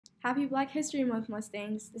Happy Black History Month,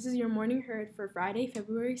 Mustangs. This is your morning herd for Friday,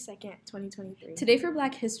 February 2nd, 2023. Today for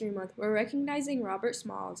Black History Month, we're recognizing Robert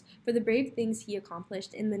Smalls for the brave things he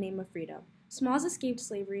accomplished in the name of freedom. Smalls escaped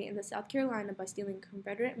slavery in South Carolina by stealing a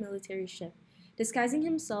Confederate military ship. Disguising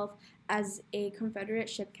himself as a Confederate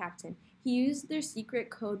ship captain, he used their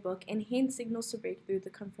secret code book and hand signals to break through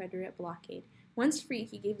the Confederate blockade. Once free,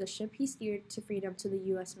 he gave the ship he steered to freedom to the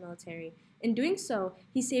U.S. military. In doing so,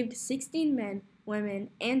 he saved 16 men, women,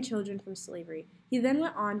 and children from slavery. He then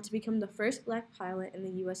went on to become the first black pilot in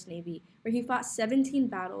the U.S. Navy, where he fought 17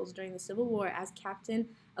 battles during the Civil War as captain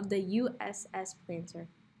of the USS Planter.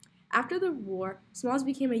 After the war, Smalls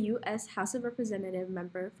became a U.S. House of Representative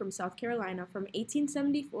member from South Carolina from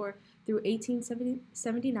 1874 through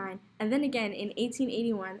 1879, and then again in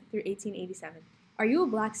 1881 through 1887. Are you a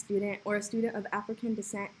black student or a student of African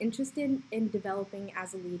descent interested in developing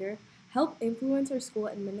as a leader? Help influence our school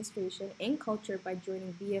administration and culture by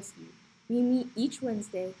joining BSU. We meet each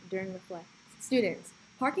Wednesday during Reflect. Students,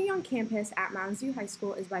 parking on campus at Mounds View High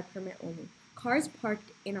School is by permit only. Cars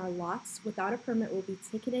parked in our lots without a permit will be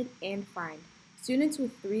ticketed and fined. Students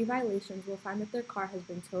with 3 violations will find that their car has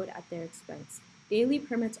been towed at their expense. Daily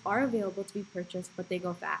permits are available to be purchased, but they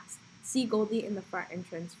go fast. See Goldie in the front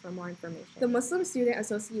entrance for more information. The Muslim Student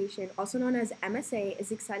Association, also known as MSA,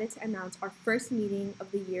 is excited to announce our first meeting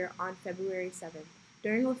of the year on February 7th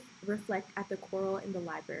during Reflect at the Coral in the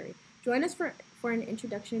library. Join us for an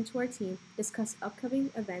introduction to our team, discuss upcoming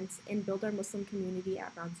events, and build our Muslim community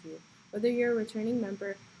at Mounds View, whether you're a returning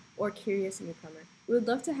member or curious newcomer. We would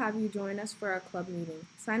love to have you join us for our club meeting.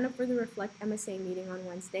 Sign up for the Reflect MSA meeting on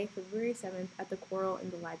Wednesday, February 7th at the Coral in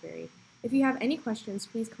the library. If you have any questions,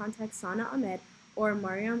 please contact Sana Ahmed or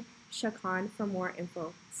Mariam Shakan for more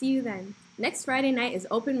info. See you then. Next Friday night is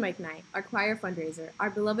open mic night, our choir fundraiser.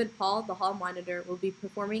 Our beloved Paul, the hall monitor, will be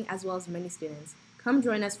performing as well as many students. Come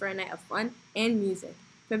join us for a night of fun and music.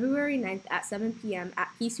 February 9th at 7 p.m.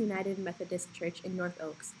 at Peace United Methodist Church in North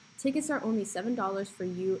Oaks. Tickets are only $7 for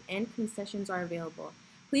you and concessions are available.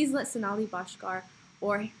 Please let Sonali Bashkar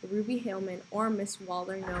or Ruby Haleman or Miss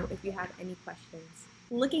Waller know if you have any questions.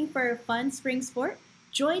 Looking for a fun spring sport?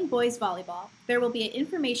 Join boys volleyball. There will be an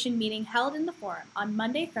information meeting held in the Forum on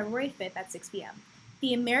Monday, February 5th at 6 p.m.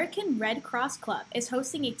 The American Red Cross Club is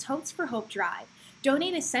hosting a Totes for Hope drive.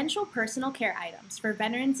 Donate essential personal care items for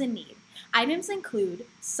veterans in need. Items include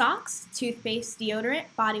socks, toothpaste,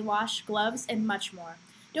 deodorant, body wash, gloves, and much more.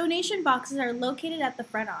 Donation boxes are located at the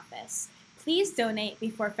front office. Please donate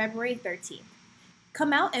before February 13th.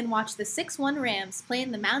 Come out and watch the 6-1 Rams play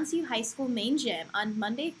in the Mounds View High School main gym on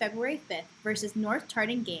Monday, February 5th versus North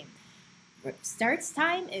Tartan game. Starts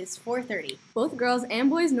time is 4:30. Both girls and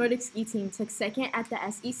boys Nordic ski team took second at the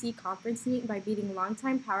SEC conference meet by beating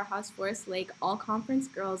longtime powerhouse Forest Lake. All conference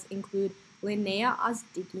girls include Linnea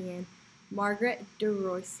Osdikian, Margaret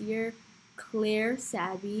DeRoisier, Claire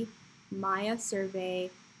Sabby, Maya Survey,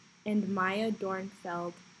 and Maya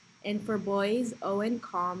Dornfeld. And for boys, Owen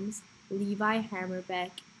Combs, Levi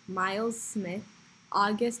Hammerbeck, Miles Smith,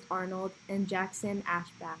 August Arnold, and Jackson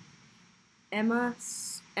Ashback.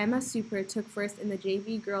 Emma Super took first in the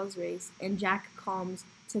JV girls race, and Jack Combs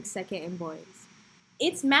took second in boys.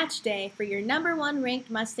 It's match day for your #1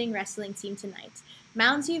 ranked Mustang wrestling team tonight.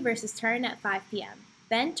 Mounds View versus Tartan at 5 p.m.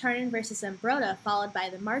 Then Tartan versus Zumbrota, followed by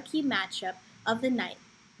the marquee matchup of the night,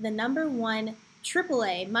 the #1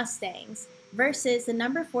 AAA Mustangs versus the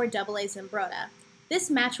 #4 AA Zumbrota. This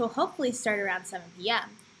match will hopefully start around 7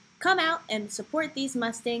 p.m. Come out and support these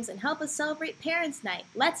Mustangs and help us celebrate Parents' Night.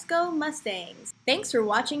 Let's go Mustangs! Thanks for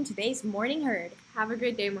watching today's Morning Herd. Have a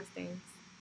great day, Mustangs.